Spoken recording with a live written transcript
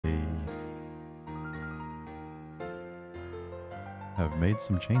have made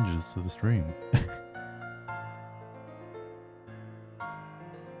some changes to the stream.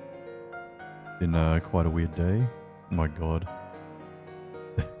 Been quite a weird day. My god.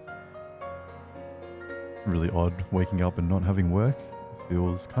 Really odd waking up and not having work.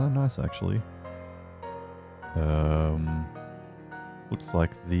 Feels kind of nice actually. Looks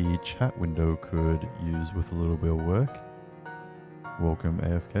like the chat window could use with a little bit of work. Welcome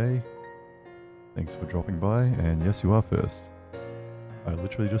AFK. Thanks for dropping by, and yes, you are first. I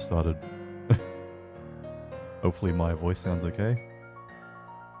literally just started. Hopefully my voice sounds okay.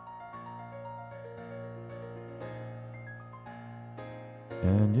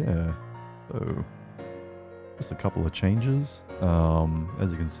 And yeah, so just a couple of changes.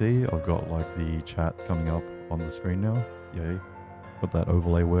 As you can see, I've got like the chat coming up on the screen now. Yay. Got that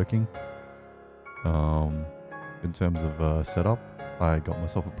overlay working. In terms of setup, I got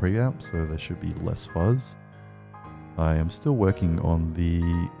myself a preamp, so there should be less fuzz. I am still working on the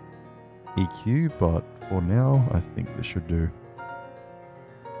EQ, but for now, I think this should do.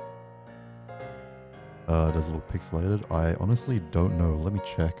 Does it look pixelated? I honestly don't know. Let me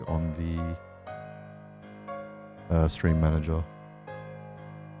check on the stream manager.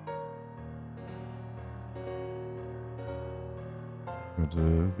 Go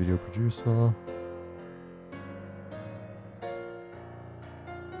to video producer.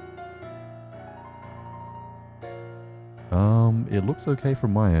 It looks okay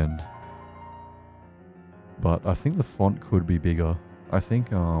from my end, but I think the font could be bigger. I think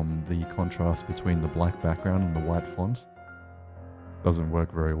the contrast between the black background and the white font doesn't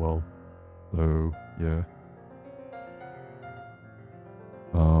work very well. So yeah,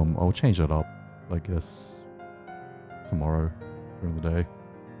 I'll change that up, I guess, tomorrow during the day.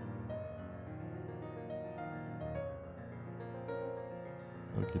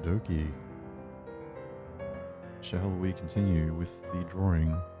 Okie dokie. Shall we continue with the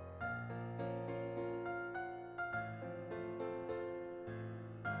drawing?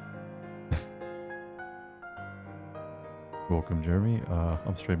 Welcome, Jeremy.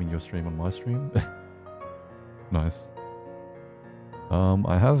 I'm streaming your stream on my stream. Nice.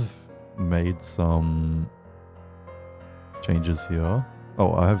 I have made some changes here.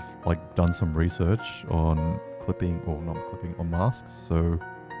 Oh, I have like done some research on clipping, or not clipping, on masks. So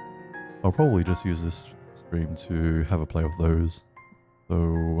I'll probably just use this stream to have a play with those.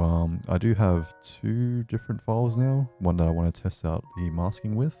 So I do have two different files now. One that I want to test out the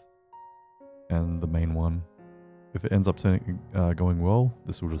masking with, and the main one. If it ends up going well,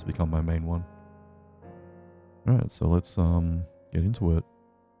 this will just become my main one. Alright, so let's get into it.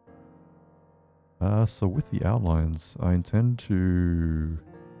 So with the outlines, I intend to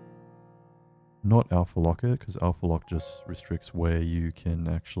not alpha lock it, because alpha lock just restricts where you can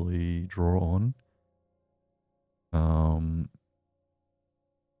actually draw on.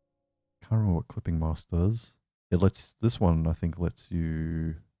 Can't remember what clipping mask does. It lets, this one I think lets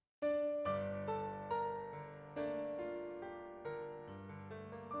you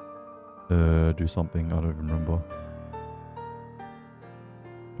do something, I don't even remember.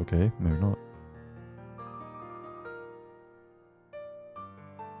 Okay, maybe not.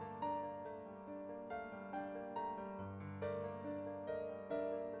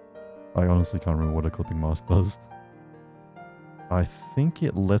 I honestly can't remember what a clipping mask does. I think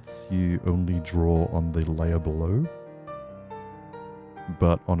it lets you only draw on the layer below,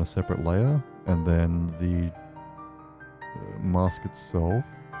 but on a separate layer, and then the mask itself,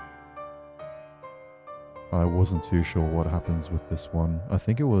 I wasn't too sure what happens with this one. I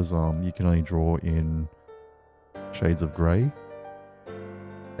think it was you can only draw in shades of grey,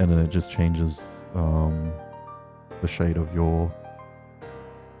 and then it just changes the shade of your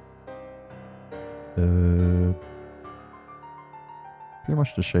pretty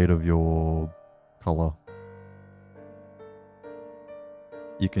much the shade of your color.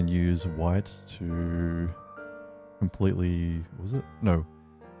 You can use white to completely, was it? No.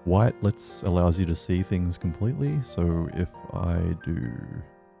 White allows you to see things completely. So if I do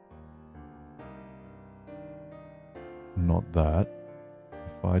not that,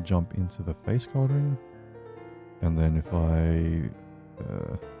 if I jump into the face coloring, and then if I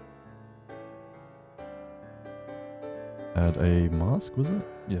add a mask, was it?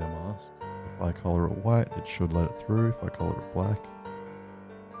 Yeah, mask. If I color it white, it should let it through. If I color it black,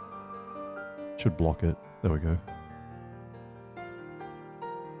 it should block it. There we go.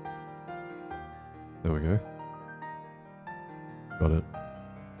 There we go. Got it.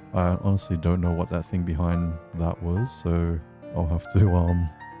 I honestly don't know what that thing behind that was, so I'll have to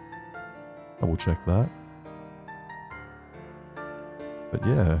double check that. But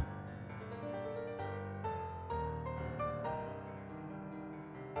yeah.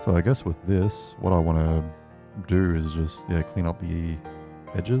 So I guess with this, what I want to do is just, yeah, clean up the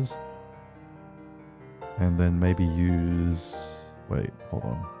edges. And then maybe use... Wait, hold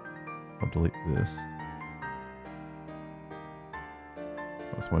on. I'll delete this.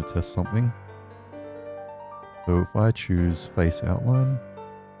 I just want to test something. So if I choose face outline,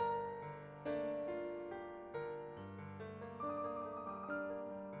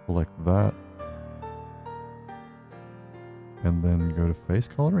 select that, and then go to face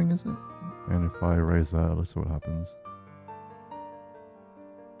coloring, is it? And if I erase that, let's see what happens.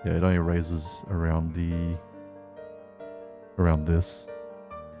 Yeah, it only erases around this.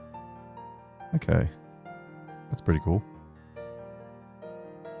 Okay, that's pretty cool.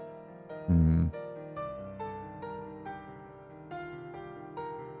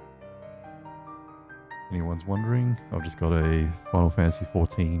 Anyone's wondering, I've just got a Final Fantasy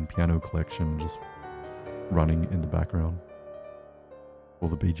XIV piano collection just running in the background for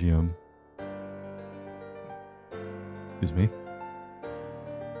the BGM. Excuse me.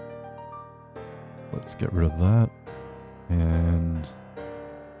 Let's get rid of that. And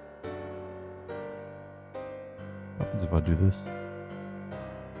what happens if I do this?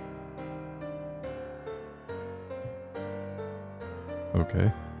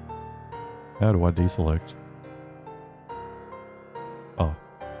 Okay. How do I deselect? Oh,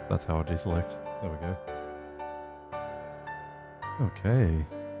 that's how I deselect. There we go. Okay.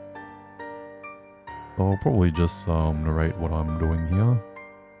 I'll probably just narrate what I'm doing here.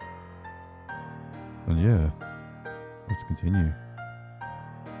 And yeah, let's continue.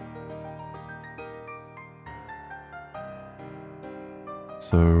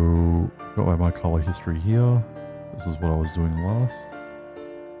 So, got my color history here. This is what I was doing last.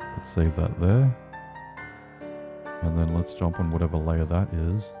 Let's save that there. And then let's jump on whatever layer that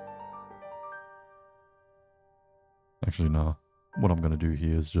is. Actually, nah. What I'm going to do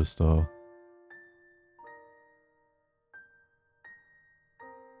here is just... I'm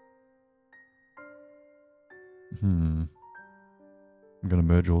going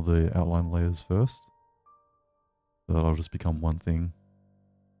to merge all the outline layers first. So that'll just become one thing.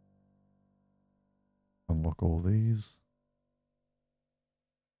 Unlock all these.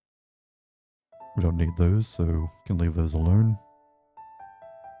 We don't need those, so we can leave those alone.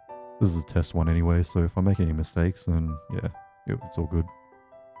 This is a test one anyway, so if I make any mistakes, then yeah, it's all good.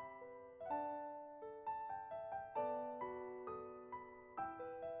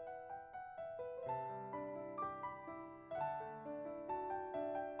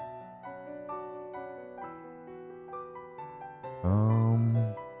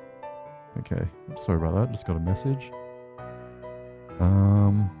 Okay, sorry about that, just got a message.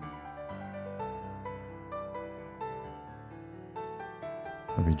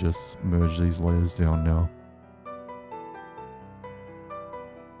 Let me just merge these layers down now.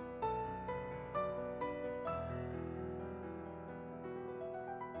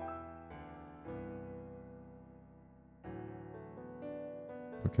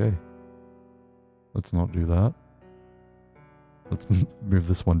 Okay. Let's not do that. Let's move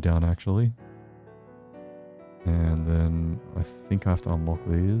this one down actually. And then I think I have to unlock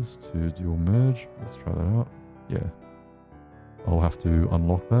these to do a merge. Let's try that out. Yeah. I'll have to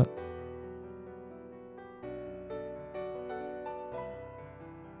unlock that.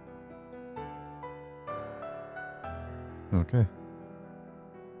 Okay.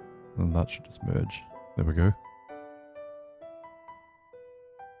 And that should just merge. There we go.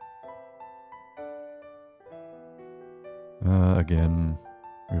 Again,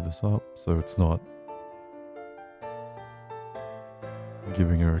 move this up so it's not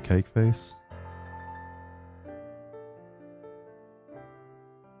giving her a cake face.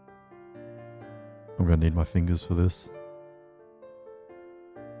 I'm going to need my fingers for this.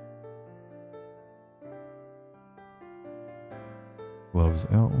 Gloves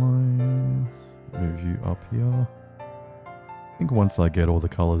outlines. Move you up here. I think once I get all the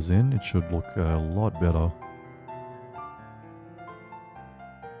colors in, it should look a lot better.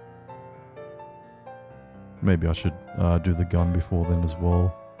 Maybe I should do the gun before then as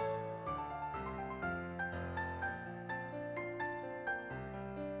well.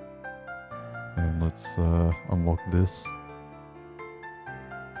 And let's unlock this.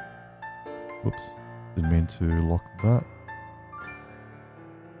 Whoops, didn't mean to lock that.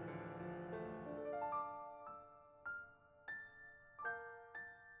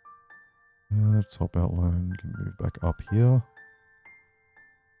 Top outline can move back up here.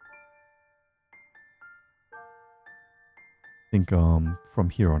 I think from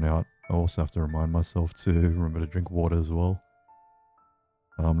here on out, I also have to remind myself to remember to drink water as well.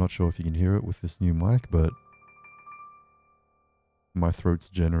 I'm not sure if you can hear it with this new mic, but My throat's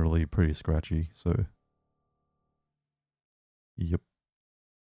generally pretty scratchy, so yep.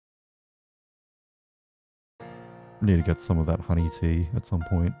 Need to get some of that honey tea at some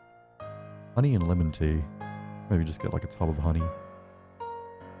point. Honey and lemon tea. Maybe just get like a tub of honey.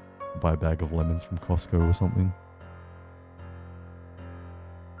 Buy a bag of lemons from Costco or something.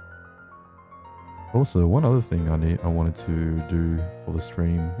 Also, one other thing I wanted to do for the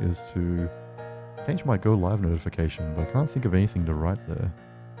stream is to change my go live notification, but I can't think of anything to write there.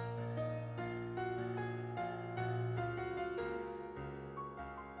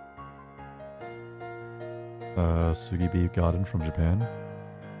 Sugi Bee Garden from Japan.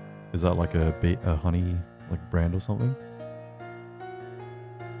 Is that like a honey like brand or something?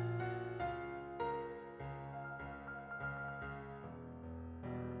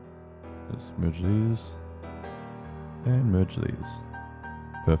 Just merge these and merge these.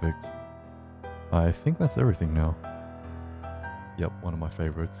 Perfect. I think that's everything now. Yep, one of my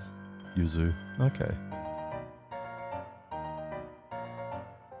favorites. Yuzu. Okay.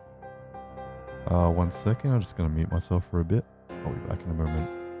 One second, I'm just gonna mute myself for a bit. I'll be back in a moment.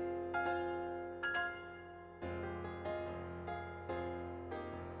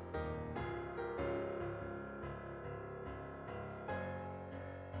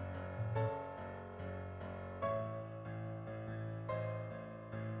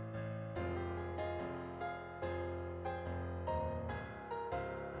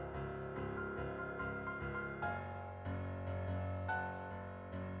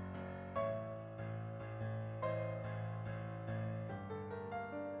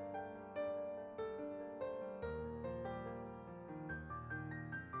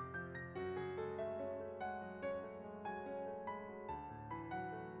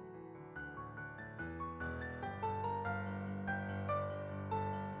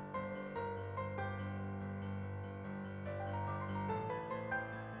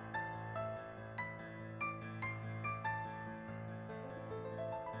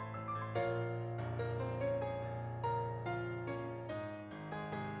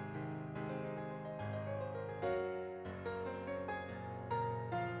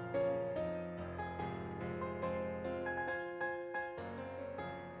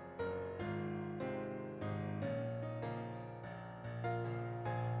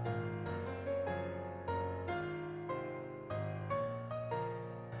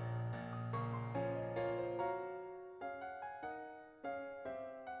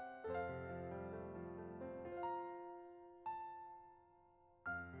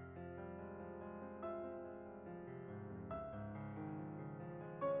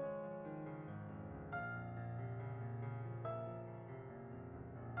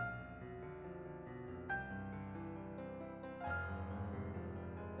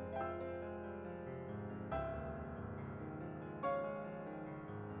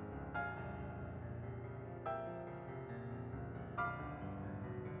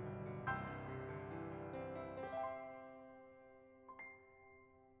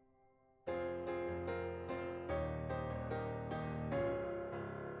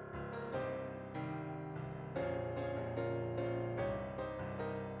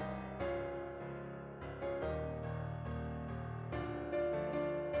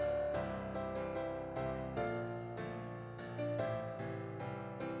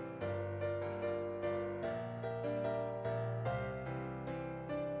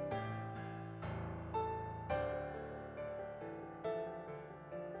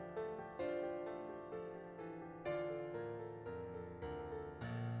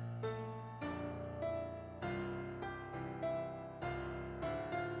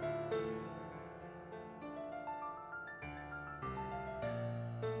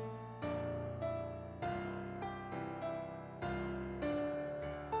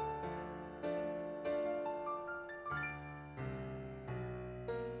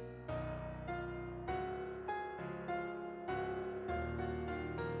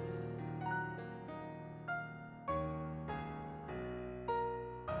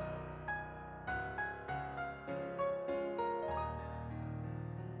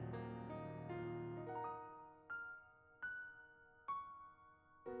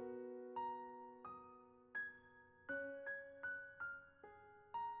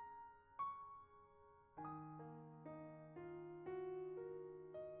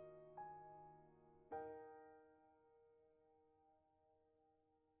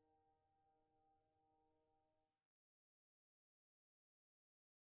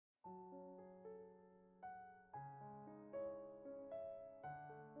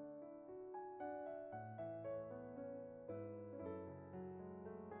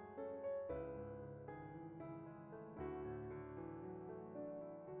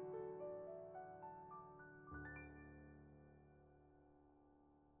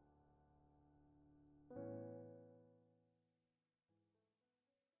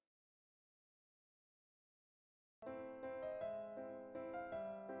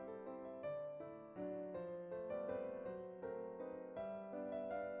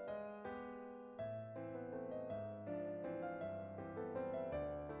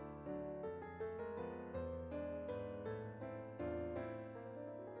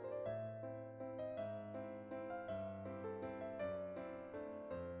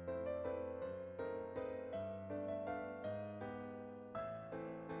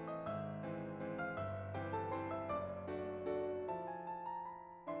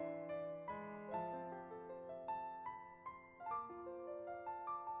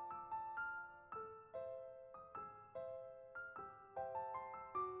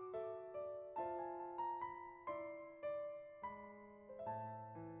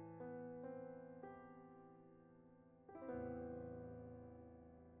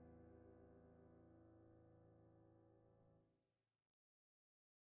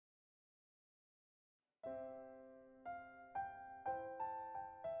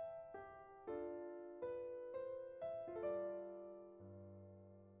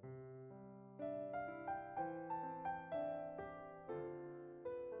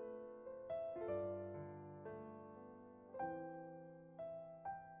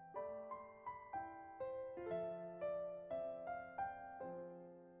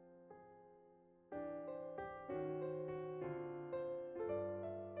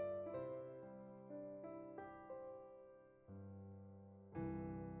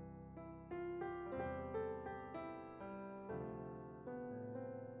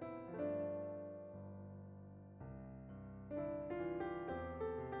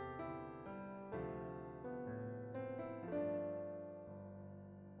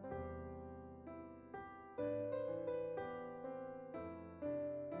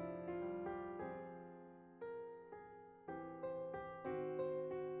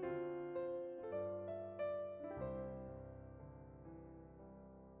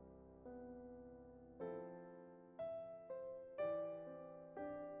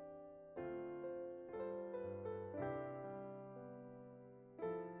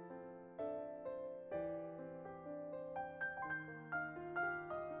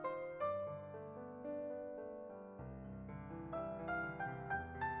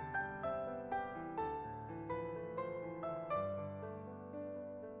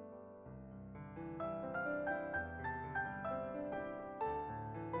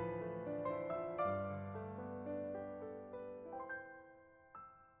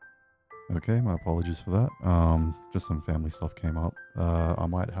 Okay, my apologies for that. Just some family stuff came up. I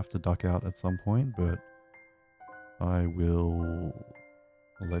might have to duck out at some point, but I will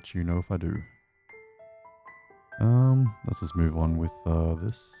let you know if I do. Let's just move on with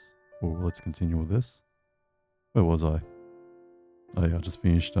this. Well, let's continue with this. Where was I? Oh yeah, I just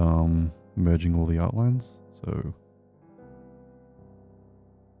finished merging all the outlines. So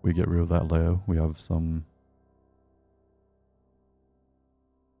we get rid of that layer. We have some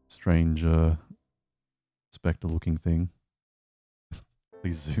strange spectre looking thing.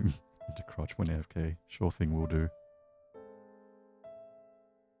 Please zoom into crotch when AFK. Sure thing, will do.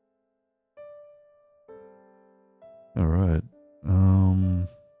 Alright.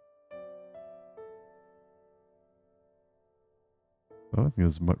 I don't think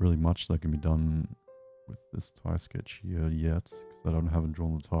there's really much that can be done with this tie sketch here yet, because I haven't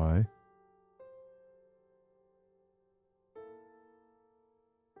drawn the tie.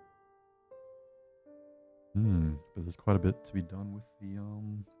 But there's quite a bit to be done with the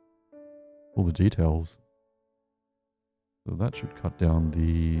all the details. So that should cut down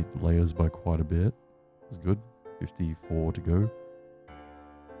the layers by quite a bit. It's good. 54 to go.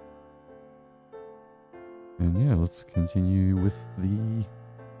 And yeah, let's continue with the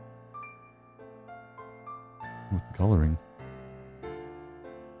coloring.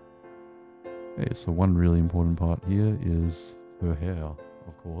 Okay, so one really important part here is her hair,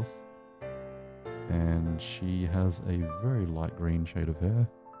 of course. And she has a very light green shade of hair.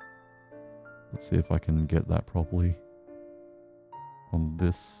 Let's see if I can get that properly on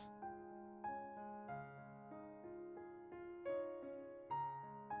this.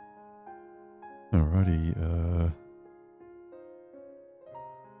 Alrighty,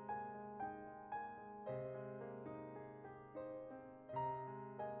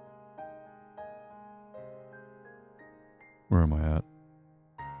 where am I at?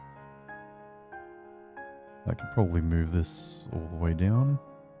 I could probably move this all the way down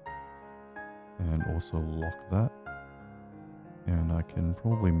and also lock that. And I can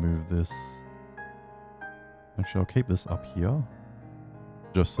probably move this. Actually, I'll keep this up here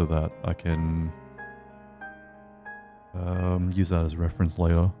just so that I can use that as a reference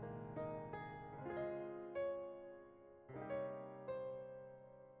later.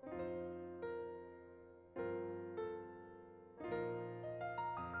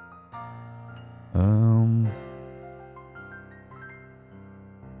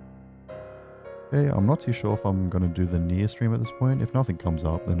 Okay, I'm not too sure if I'm going to do the near stream at this point. If nothing comes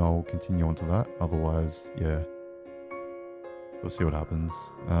up, then I'll continue on to that. Otherwise, yeah, we'll see what happens.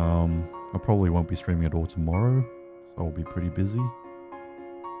 I probably won't be streaming at all tomorrow, so I'll be pretty busy.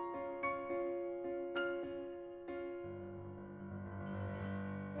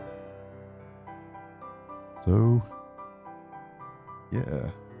 So, yeah.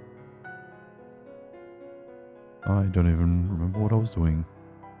 I don't even remember what I was doing.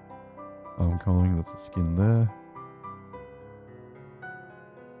 Coloring, that's the skin there.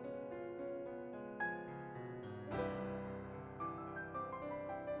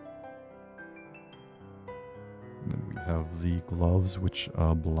 And then we have the gloves, which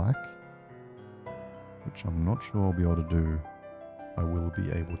are black, which I'm not sure I'll be able to do. I will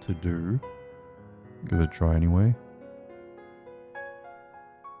be able to do. Give it a try anyway.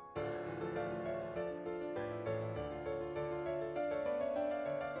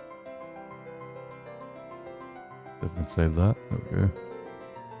 Definitely save that. There we go.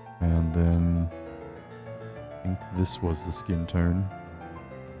 And then I think this was the skin tone.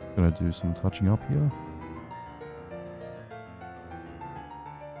 Gonna do some touching up here.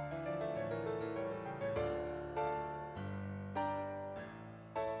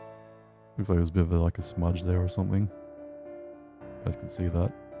 Looks like there's a bit of like a smudge there or something. You guys can see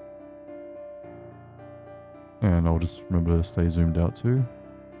that. And I'll just remember to stay zoomed out too.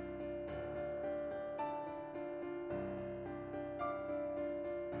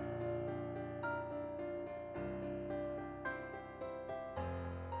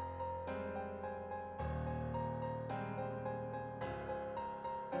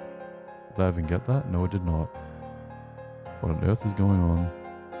 Did I even get that? No, I did not. What on earth is going on?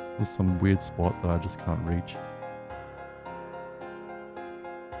 There's some weird spot that I just can't reach.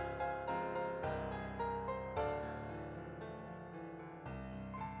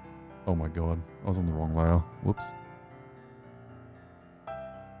 Oh my god, I was on the wrong layer. Whoops.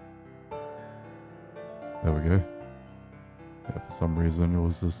 There we go. Yeah, for some reason it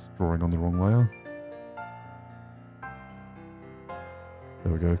was just drawing on the wrong layer.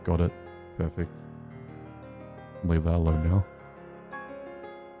 There we go, got it. Perfect. Leave that alone now.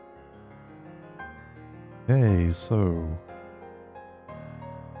 Okay, so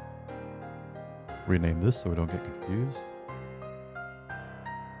rename this so we don't get confused.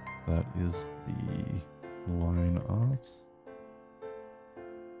 That is the line art.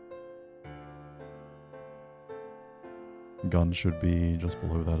 Gun should be just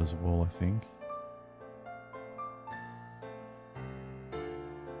below that as well, I think.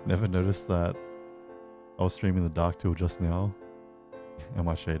 Never noticed that I was streaming the dark tool just now. And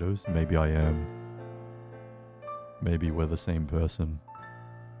my shadows? Maybe I am. Maybe we're the same person.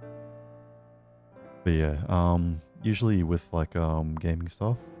 But yeah, usually with like gaming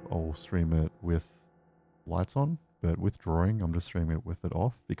stuff, I'll stream it with lights on. But with drawing, I'm just streaming it with it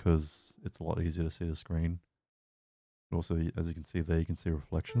off because it's a lot easier to see the screen. But also, as you can see there, you can see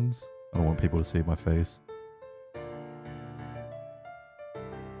reflections. I don't want people to see my face.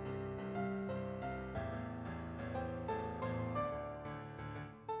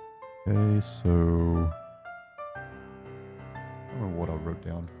 Okay, so I don't know what I wrote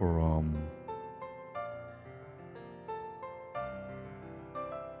down for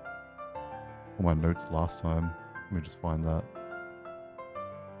my notes last time. Let me just find that.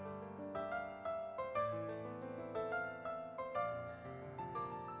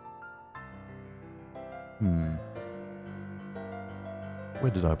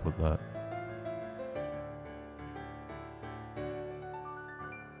 Where did I put that?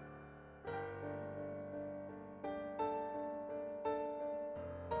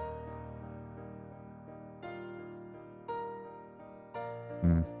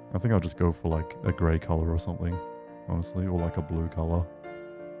 I think I'll just go for like a grey color or something, honestly, or like a blue color.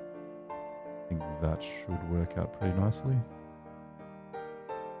 I think that should work out pretty nicely.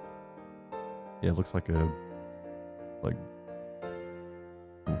 Yeah, it looks like we'll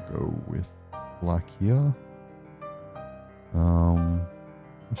go with black here.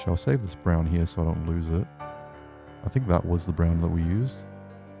 Actually, I'll save this brown here so I don't lose it. I think that was the brown that we used.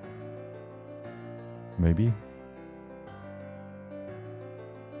 Maybe.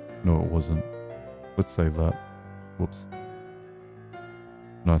 No, it wasn't. Let's save that. Whoops.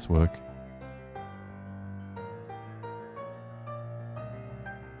 Nice work.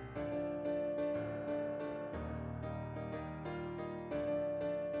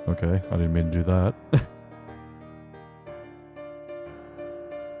 Okay, I didn't mean to do that.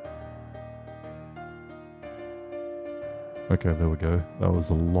 Okay, there we go. That was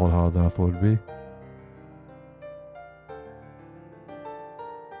a lot harder than I thought it'd be.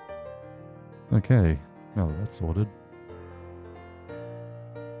 Okay, now that that's sorted,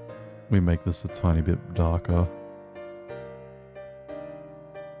 we make this a tiny bit darker.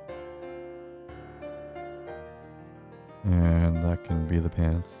 And that can be the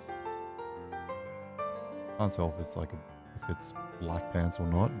pants. Can't tell if it's like if it's black pants or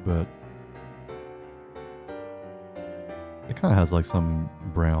not, but it kind of has like some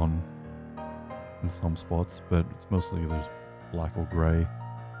brown in some spots, but it's mostly there's black or grey.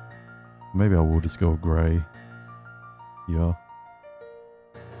 Maybe I will just go with grey. Yeah.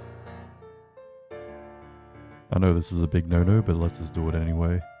 I know this is a big no-no, but let's just do it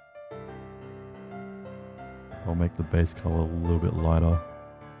anyway. I'll make the base color a little bit lighter.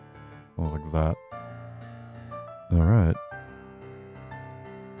 Or like that. Alright.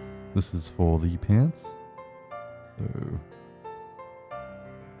 This is for the pants. So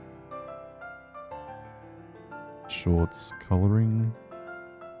shorts coloring.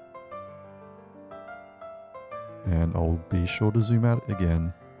 And I'll be sure to zoom out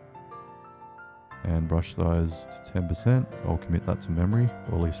again. And brush size to 10%. I'll commit that to memory,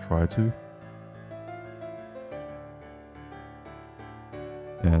 or at least try to.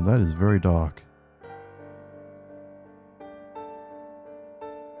 And that is very dark.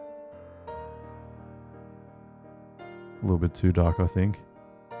 A little bit too dark, I think.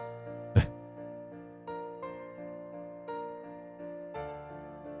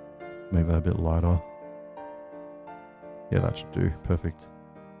 Make that a bit lighter. Yeah, that should do. Perfect.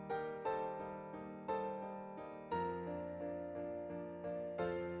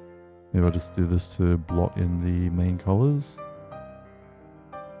 Maybe I'll just do this to blot in the main colors.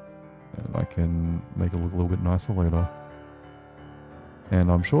 And I can make it look a little bit nicer later.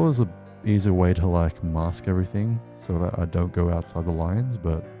 And I'm sure there's a easier way to like mask everything so that I don't go outside the lines,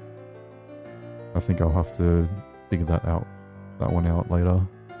 but I think I'll have to figure that one out later.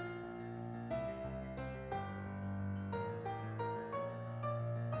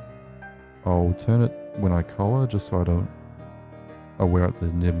 I'll turn it when I color just so I'll wear out the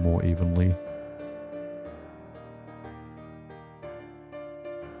nib more evenly.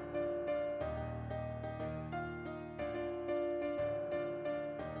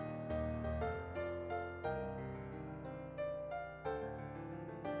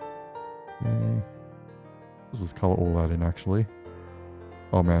 Okay. just color all that in actually.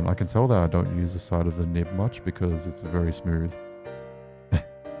 Oh man, I can tell that I don't use the side of the nib much because it's very smooth.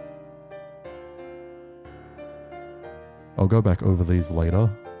 I'll go back over these later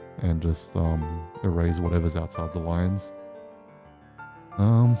and just erase whatever's outside the lines.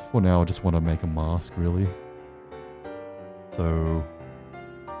 For now I just want to make a mask really. So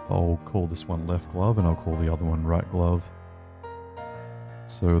I'll call this one left glove and I'll call the other one right glove.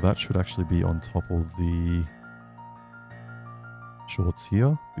 So that should actually be on top of the shorts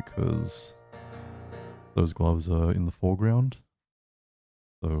here because those gloves are in the foreground.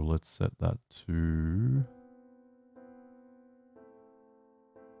 So let's set that to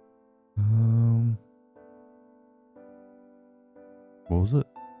what was it?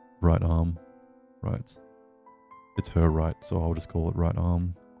 Right arm. Right. It's her right, so I'll just call it right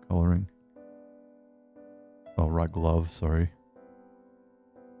arm coloring. Oh, right glove, sorry.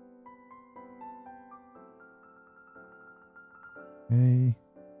 Okay.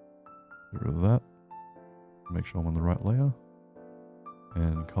 Get rid of that. Make sure I'm on the right layer.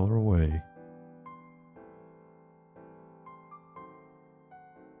 And color away.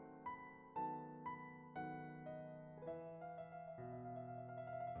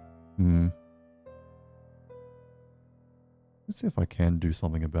 Let's see if I can do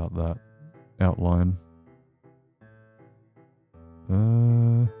something about that outline.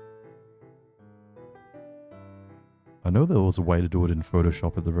 I know there was a way to do it in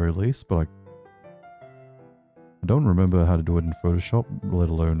Photoshop at the very least, but I don't remember how to do it in Photoshop, let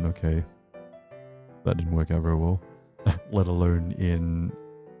alone, okay, that didn't work out very well, let alone in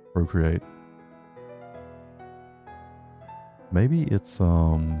Procreate. Maybe it's,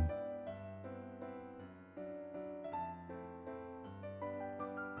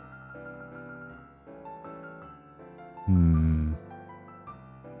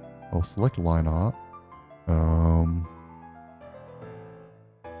 I'll select line art.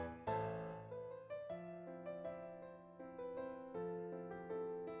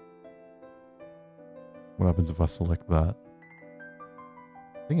 What happens if I select that?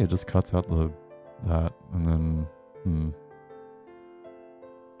 I think it just cuts out that and then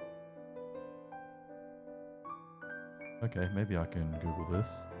Okay, maybe I can Google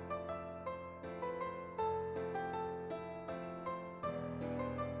this.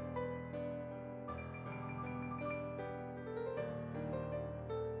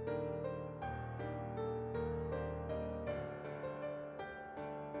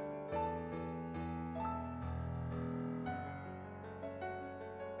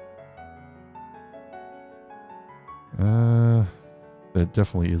 There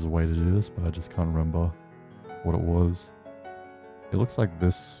definitely is a way to do this, but I just can't remember what it was. It looks like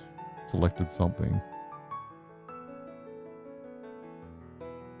this selected something.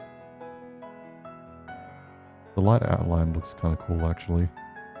 The light outline looks kind of cool actually.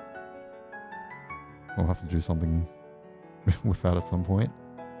 I'll have to do something with that at some point.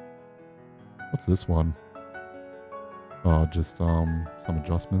 What's this one? Oh, just some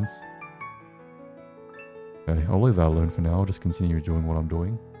adjustments. Okay, I'll leave that alone for now. I'll just continue doing what I'm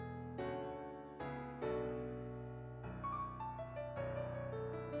doing.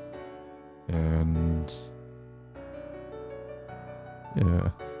 And yeah.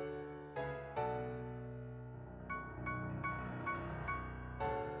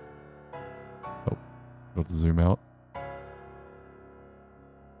 Oh, got to zoom out.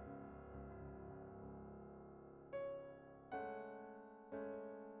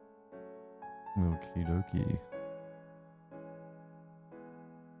 Okie dokie.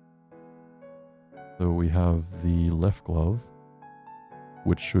 So we have the left glove,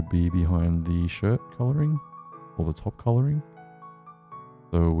 which should be behind the shirt coloring or the top coloring.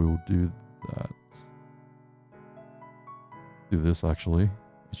 So we will do that. Do this actually.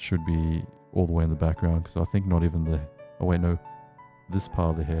 It should be all the way in the background because I think not even the... Oh wait, no. This part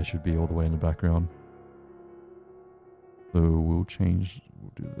of the hair should be all the way in the background. So we'll change...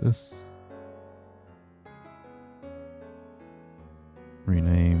 We'll do this.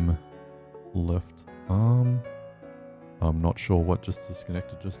 Rename left arm. I'm not sure what just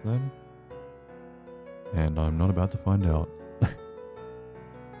disconnected just then. And I'm not about to find out.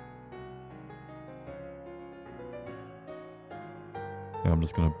 Now I'm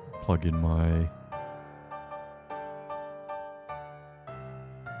just going to plug in my...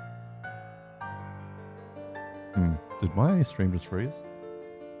 Did my stream just freeze?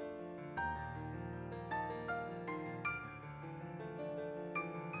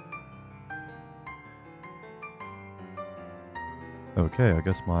 Okay, I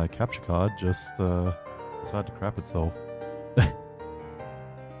guess my capture card just decided to crap itself.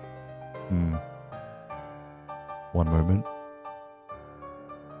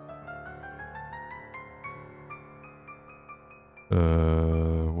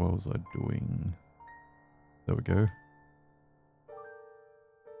 What was I doing? There we go.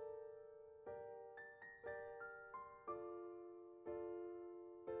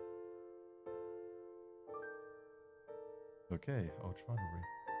 Okay, I'll try to read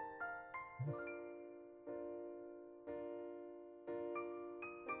this.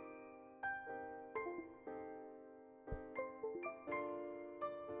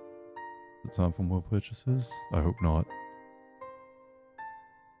 Is it time for more purchases? I hope not.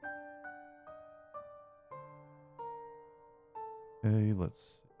 Okay,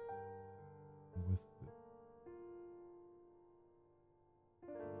 let's with it.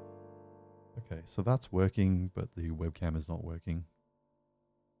 Okay, so that's working, but the webcam is not working.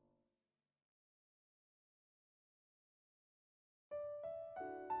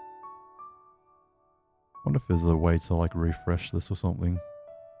 I wonder if there's a way to like refresh this or something.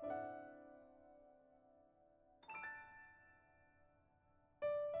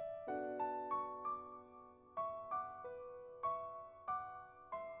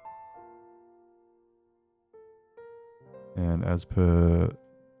 And as per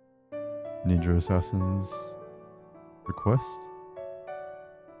Ninja Assassin's request,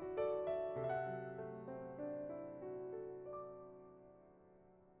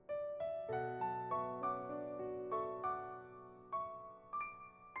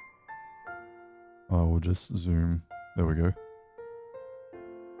 I will just zoom. There we go.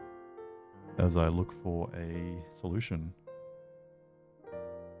 As I look for a solution.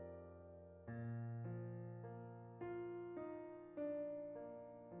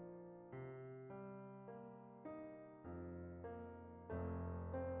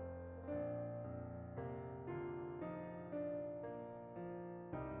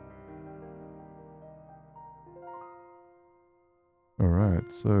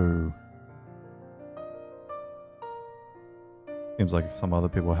 Alright, so seems like some other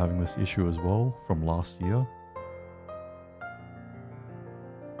people are having this issue as well from last year.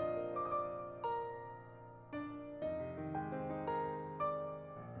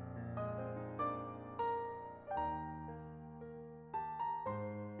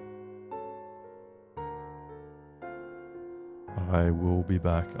 I will be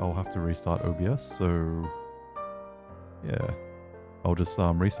back. I'll have to restart OBS, so yeah. I'll just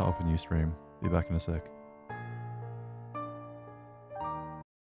restart off a new stream. Be back in a sec.